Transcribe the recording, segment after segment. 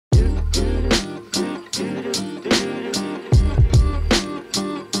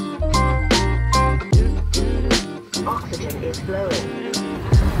blowing.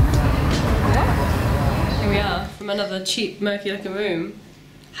 Here we are from another cheap, murky-looking room.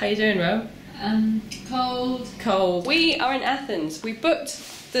 How you doing, Ro? Cold. Cold. We are in Athens. We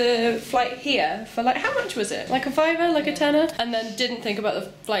booked the flight here for like, how much was it? Like a fiver, like a tenner? And then didn't think about the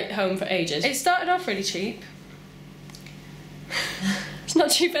flight home for ages. It started off really cheap. It's not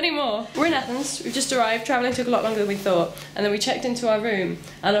cheap anymore. We're in Athens, we've just arrived, travelling took a lot longer than we thought, and then we checked into our room,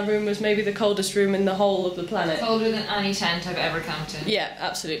 and our room was maybe the coldest room in the whole of the planet. Colder than any tent I've ever camped in. Yeah,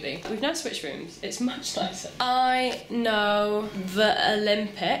 absolutely. We've now switched rooms, it's much nicer. I know the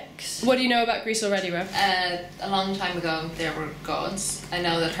Olympics. What do you know about Greece already, Rev? A long time ago there were gods. I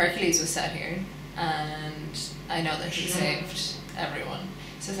know that Hercules was set here, and I know that he saved everyone.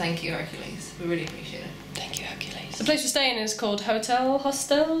 So thank you, Hercules. We really appreciate it. Thank you, Hercules. The place we're staying in is called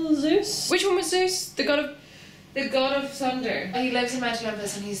Hostel Zeus. Which one was Zeus? The god of thunder. He lives in Mount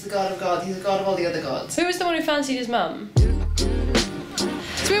Olympus and he's the god of gods. He's the god of all the other gods. Who was the one who fancied his mum?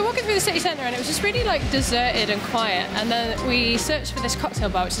 So we were walking through the city centre and it was just really like deserted and quiet, and then we searched for this cocktail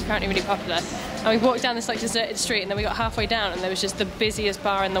bar which is apparently really popular, and we walked down this like deserted street, and then we got halfway down and there was just the busiest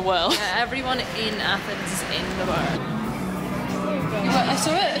bar in the world. Everyone in Athens is in the bar. I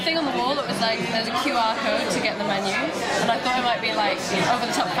saw a thing on the wall that was like, there's a QR code to get the menu, and I thought it might be like over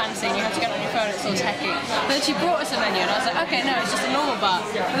the top fancy and you have to get it on your phone, it's all techy. But then she brought us a menu and I was like, okay, no, it's just a normal bar.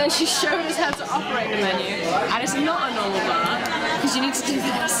 But then she showed us how to operate the menu, and it's not a normal bar, because you need to do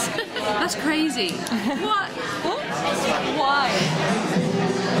this. That's crazy. What? What? Why?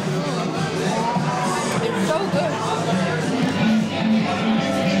 It's so good.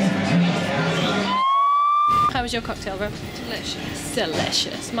 How was your cocktail, bro? Delicious.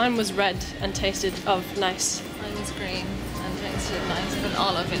 Delicious. Mine was red and tasted of nice. Mine was green and tasted nice, with an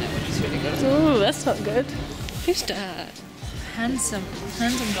olive in it, which is really good. Ooh, that's not good. Who's that? Handsome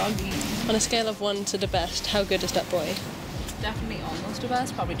doggy. On a scale of 1 to the best, how good is that boy? Definitely almost the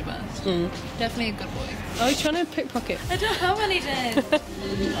best, probably the best. Definitely a good boy. Oh, you're trying to pickpocket? I don't have anything.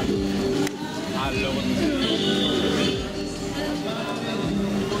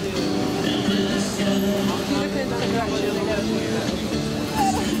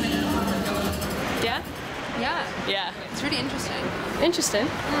 Yeah? Yeah. Yeah. It's really interesting. Interesting.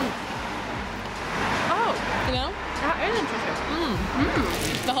 Oh, You know? that is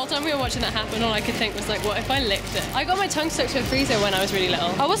interesting. The whole time we were watching that happen, all I could think was like, what if I licked it? I got my tongue stuck to a freezer when I was really little.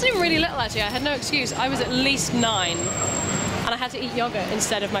 I wasn't even really little actually, I had no excuse. I was at least 9 and I had to eat yogurt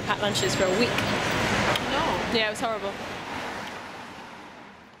instead of my packed lunches for a week. No. Yeah, it was horrible.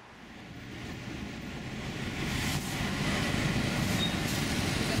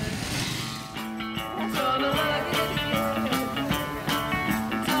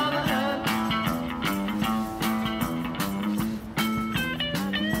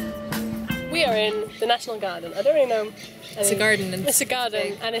 We are in the National Garden. I don't really know. It's a garden. And it's a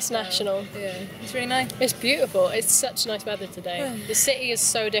garden and it's national. Yeah, it's really nice. It's beautiful. It's such nice weather today. The city is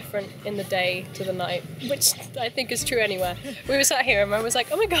so different in the day to the night, which I think is true anywhere. We were sat here and I was like,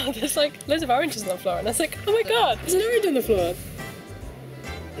 oh my god, there's like loads of oranges on the floor. And I was like, oh my god, there's an orange on the floor.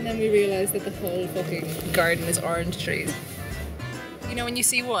 And then we realised that the whole fucking garden is orange trees. You know when you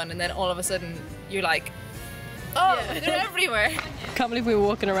see one and then all of a sudden you're like, oh, yeah. They're everywhere. Can't believe we were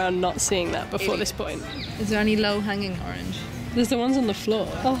walking around not seeing that before this point. Is there any low-hanging orange? There's the ones on the floor.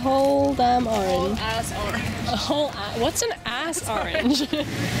 A whole damn orange. Ass orange. A whole what's an ass orange?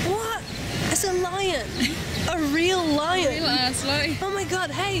 What? It's a lion. A real lion. A real ass lion. Oh my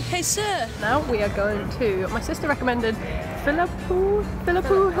god, hey sir. Now we are going to, my sister recommended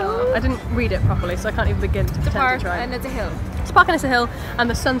Philippou Hill. I didn't read it properly, so I can't even begin to pretend park to try. And it's a hill. It's a park and it's a hill, and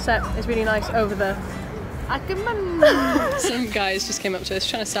the sunset is really nice over the Some guys just came up to us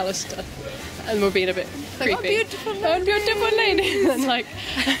trying to sell us stuff, and we're being a bit creepy. Oh, beautiful lady. Oh, beautiful lady. And like,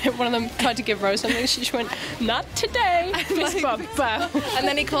 one of them tried to give Rose something, she just went, not today. And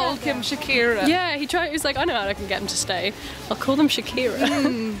then he called him Shakira. Yeah, he tried. He was like, I know how I can get him to stay. I'll call them Shakira.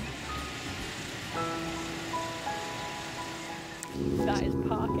 That is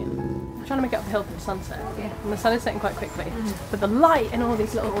parking. I'm trying to make it up the hill for the sunset. Yeah. And the sun is setting quite quickly. But the light in all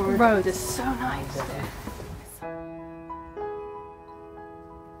these little roads is so nice.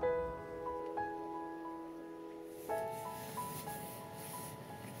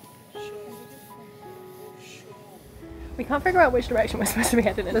 We can't figure out which direction we're supposed to be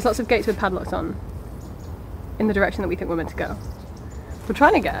heading in. There's lots of gates with padlocks on in the direction that we think we're meant to go. We're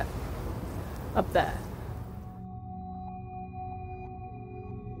trying to get up there.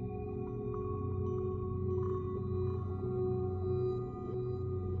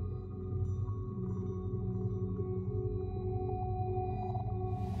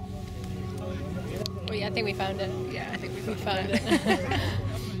 think we found it. Yeah, I think we Found it.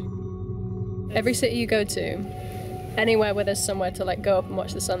 Every city you go to, anywhere where there's somewhere to like go up and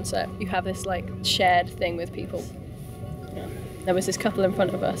watch the sunset, you have this like shared thing with people. There was this couple in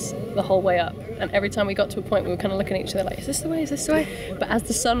front of us the whole way up, and every time we got to a point we were kind of looking at each other like, is this the way, is this the way? But as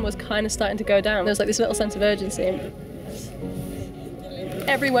the sun was kind of starting to go down, there was like this little sense of urgency.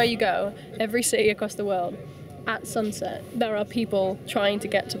 Everywhere you go, every city across the world, at sunset, there are people trying to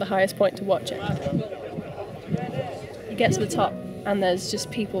get to the highest point to watch it. You get to the top and there's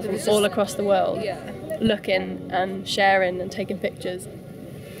just people from all across the world looking and sharing and taking pictures.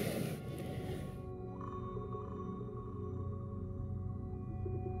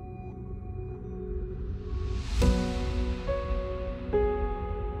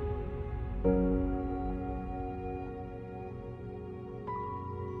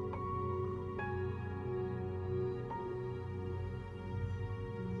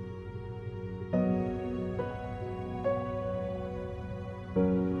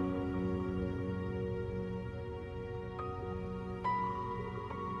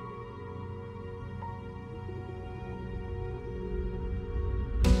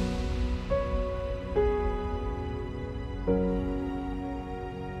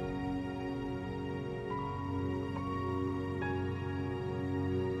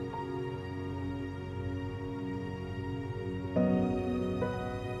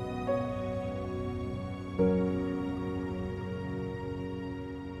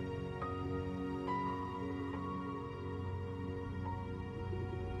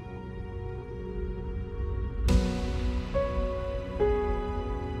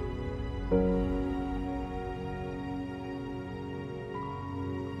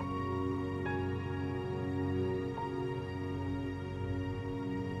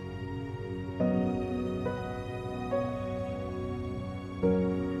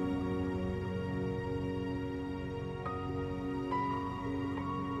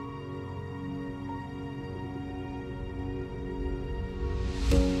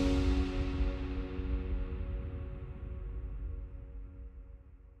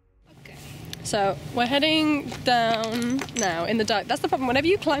 So we're heading down now in the dark. That's the problem. Whenever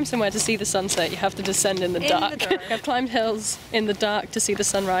you climb somewhere to see the sunset, you have to descend in the dark. I've climbed hills in the dark to see the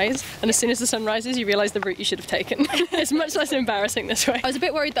sunrise, and as soon as the sun rises, you realise the route you should have taken. It's much less embarrassing this way. I was a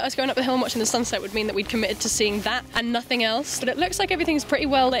bit worried that us going up the hill and watching the sunset would mean that we'd committed to seeing that and nothing else, but it looks like everything's pretty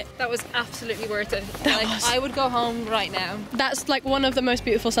well lit. That was absolutely worth it. I would go home right now. That's like one of the most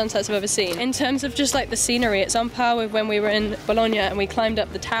beautiful sunsets I've ever seen. In terms of just like the scenery, it's on par with when we were in Bologna and we climbed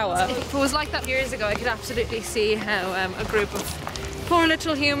up the tower. If it was like that years ago, I could absolutely see how a group of poor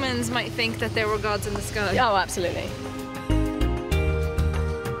little humans might think that there were gods in the sky. Oh, absolutely.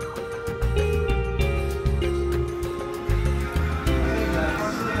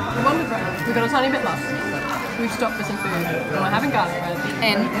 We got a tiny bit lost. We've stopped for some food and we're having garlic bread.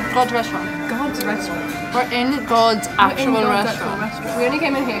 In God's restaurant. God's restaurant. We're in God's actual restaurant. We only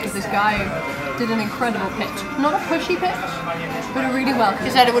came in here because this guy did an incredible pitch. Not a pushy pitch, but a really welcome.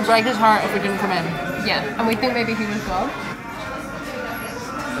 He said it would break his heart if we didn't come in. Yeah, and we think maybe he was gone.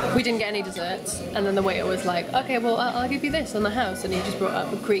 We didn't get any desserts, and then the waiter was like, okay, well, I'll give you this on the house, and he just brought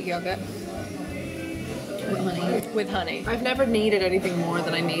up a Greek yogurt. With honey. With honey. I've never needed anything more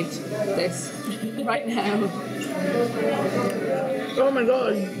than I need this right now. Oh my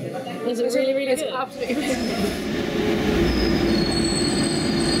god. Is it really, really good? Absolutely.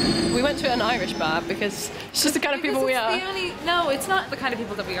 We went to an Irish bar because it's just the kind of people we are. No, it's not the kind of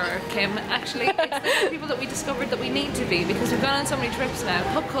people that we are, Kim, actually. It's the kind of people that we discovered that we need to be, because we've gone on so many trips now.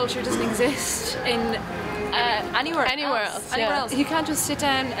 Pub culture doesn't exist in anywhere else. You can't just sit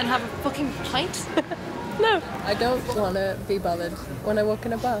down and have a fucking pint. No. I don't want to be bothered when I walk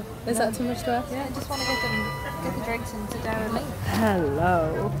in a bar. Is that too much to ask? Yeah, I just want to get the drinks and sit down and leave.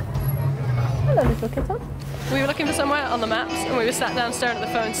 Hello. Hello, little kitten. We were looking for somewhere on the maps and we were sat down staring at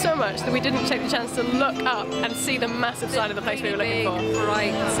the phone so much that we didn't take the chance to look up and see the massive side of the place we were looking for.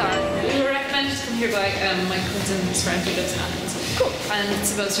 Right side. We were recommended to come here by my cousin's friend who lives in Athens. Cool. And it's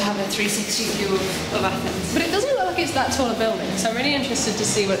supposed to have a 360 view of Athens. But it doesn't look like it's that tall a building, so I'm really interested to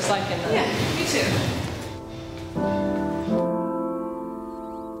see what it's like in there. Yeah, me too.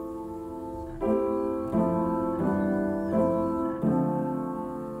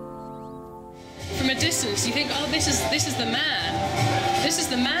 Distance, you think, oh, this is the man. This is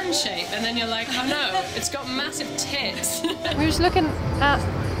the man shape, and then you're like, oh no, it's got massive tits. We were just looking at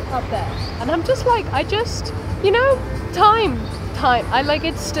up there, and I'm just like, you know, time. I like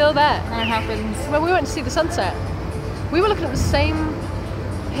it's still there. That happens. When we went to see the sunset, we were looking at the same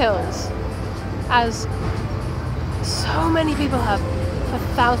hills as so many people have for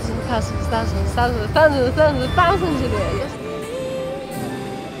thousands and thousands and thousands and thousands and thousands and thousands and thousands of years.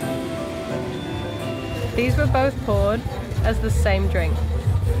 These were both poured as the same drink,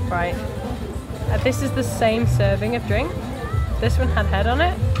 right? This is the same serving of drink. This one had head on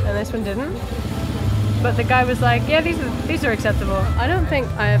it, and this one didn't. But the guy was like, yeah, these are acceptable. I don't think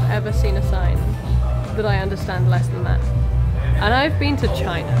I have ever seen a sign that I understand less than that. And I've been to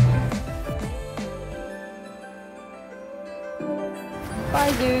China.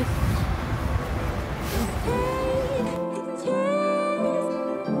 Bye, Zeus.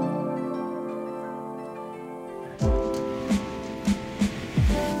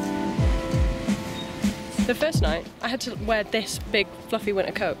 The first night, I had to wear this big fluffy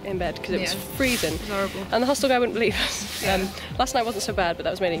winter coat in bed because it was freezing. It was horrible. And the hostel guy wouldn't believe us. Last night wasn't so bad, but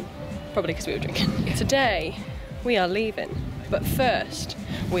that was mainly probably because we were drinking. Yeah. Today, we are leaving, but first,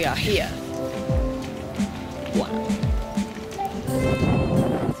 we are here. Wow.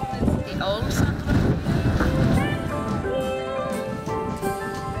 The old Santa.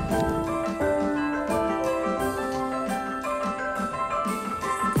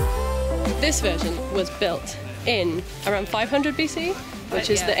 This version was built in around 500 BC, which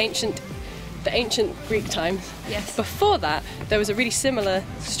is the ancient Greek times. Yes. Before that, there was a really similar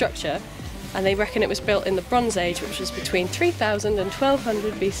structure, and they reckon it was built in the Bronze Age, which was between 3000 and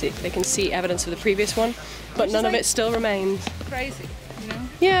 1200 BC. They can see evidence of the previous one, but none of it still remains. Crazy, you know?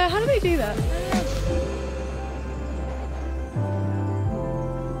 Yeah, how do they do that?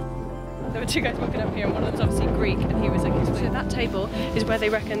 There were two guys walking up here, and one of them's obviously Greek, and he was like, so that table is where they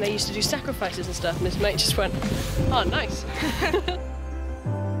reckon they used to do sacrifices and stuff, and his mate just went, oh, nice.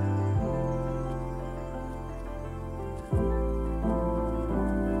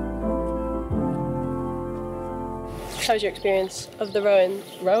 How was your experience of the ruins?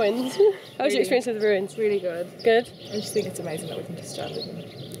 How was your experience of the ruins? Really good. Good? I just think it's amazing that we can just stand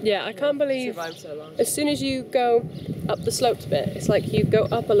it. Yeah, I can't believe survived so long. As soon as you go up the slopes bit, it's like you go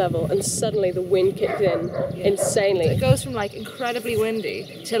up a level and suddenly the wind kicks in insanely. It goes from like incredibly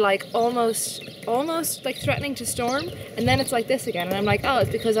windy to like almost like threatening to storm, and then it's like this again, and I'm like, oh,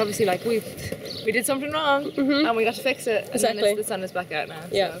 it's because obviously like we did something wrong and we got to fix it. And exactly. Then the sun is back out now.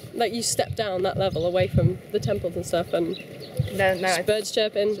 Yeah, so. Like you step down that level away from the temples and stuff, and now birds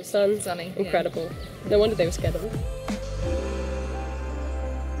chirping, sun, sunny. incredible. Yeah. No wonder they were scared of it.